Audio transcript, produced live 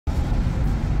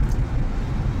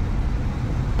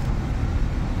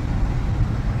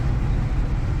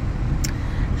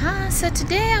So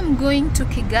today I'm going to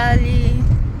Kigali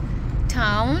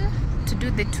town to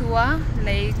do the tour,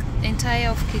 like entire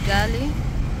of Kigali.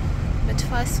 But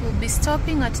first we'll be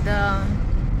stopping at the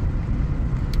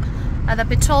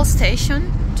petrol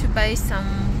station to buy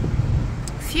some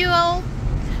fuel.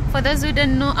 For those who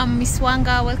don't know, I'm Miss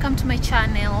Wanga. Welcome to my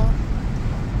channel.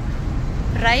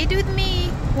 Ride with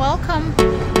me. Welcome.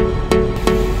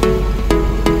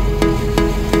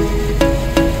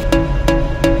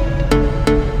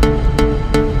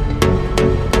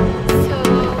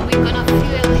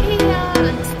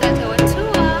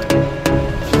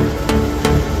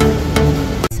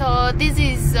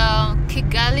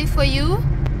 Kigali for you.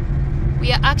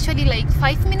 We are actually like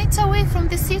 5 minutes away from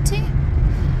the city,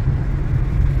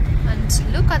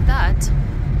 and look at that.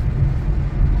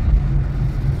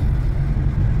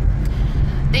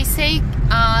 They say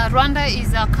Rwanda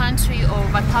is a country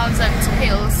of 1,000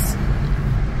 hills,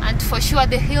 and for sure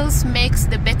the hills makes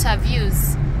the better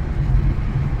views.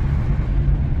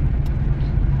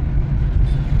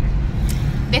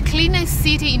 The cleanest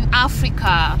city in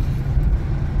Africa.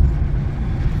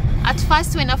 At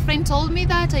first, when a friend told me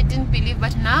that, I didn't believe,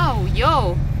 but now,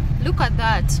 yo, look at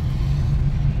that.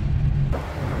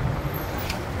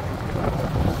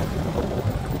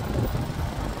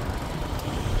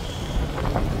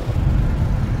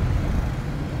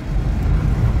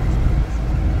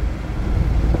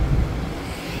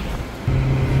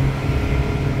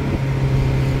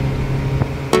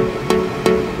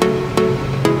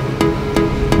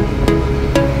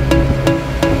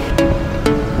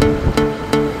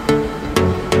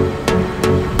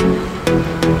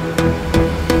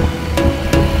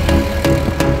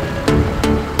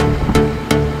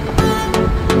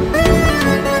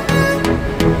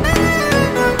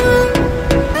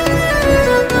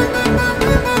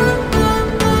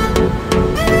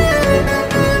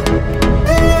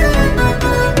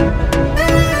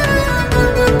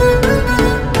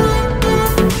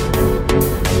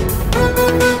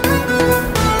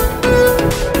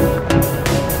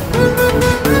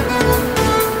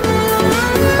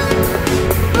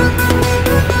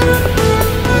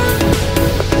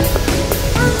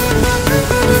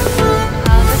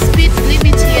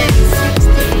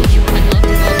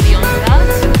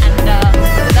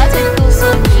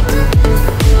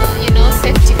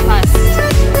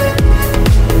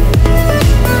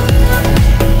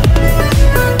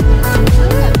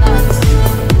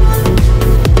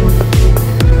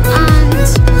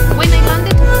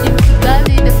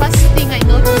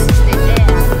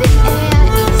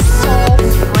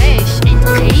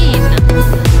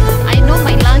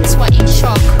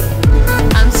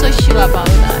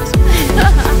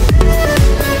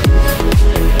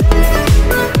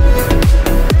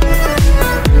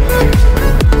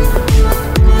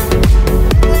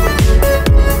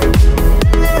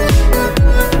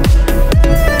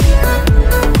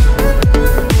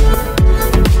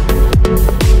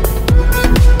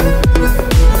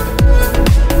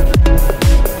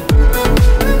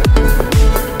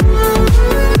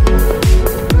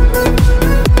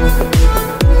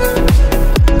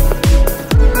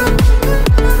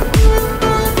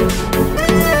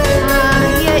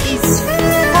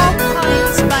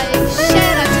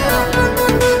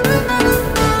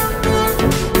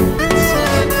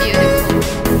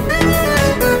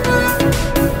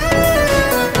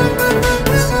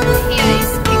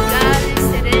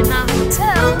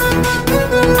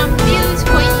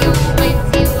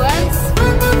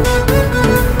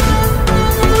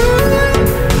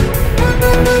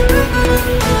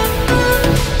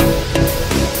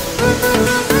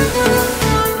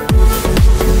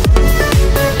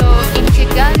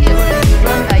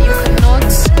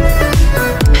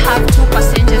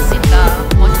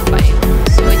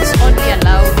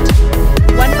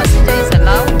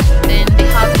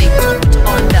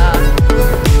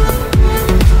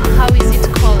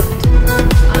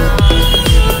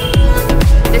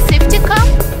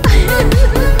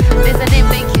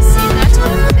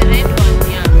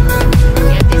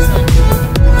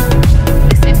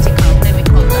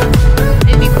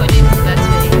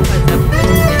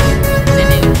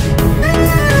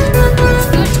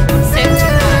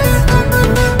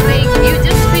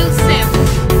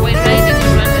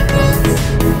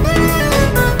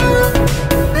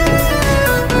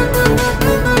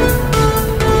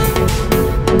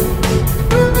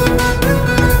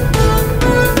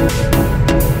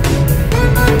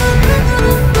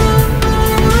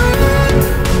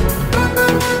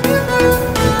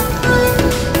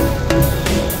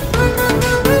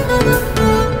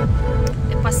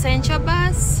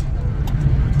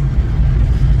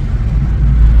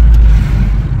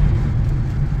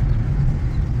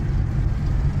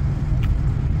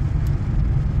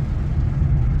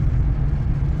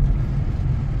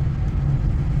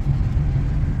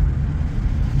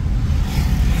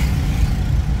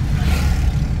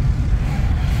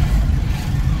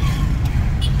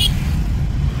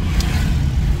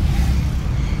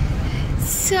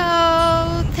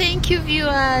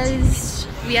 viewers,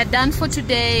 we are done for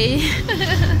today.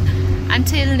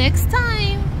 Until next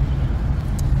time,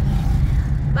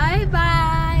 bye bye.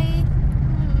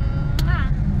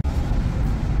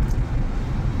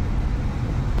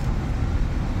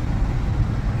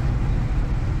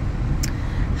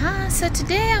 So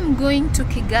today I'm going to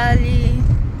Kigali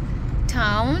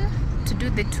town to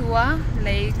do the tour,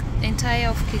 like entire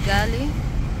of Kigali.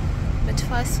 But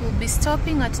first we'll be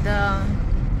stopping at the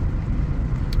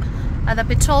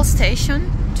petrol station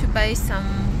to buy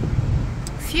some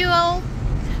fuel.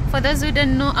 For those who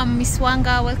don't know, I'm Miss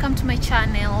Wanga. Welcome to my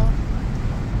channel.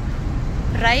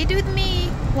 Ride with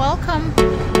me. Welcome.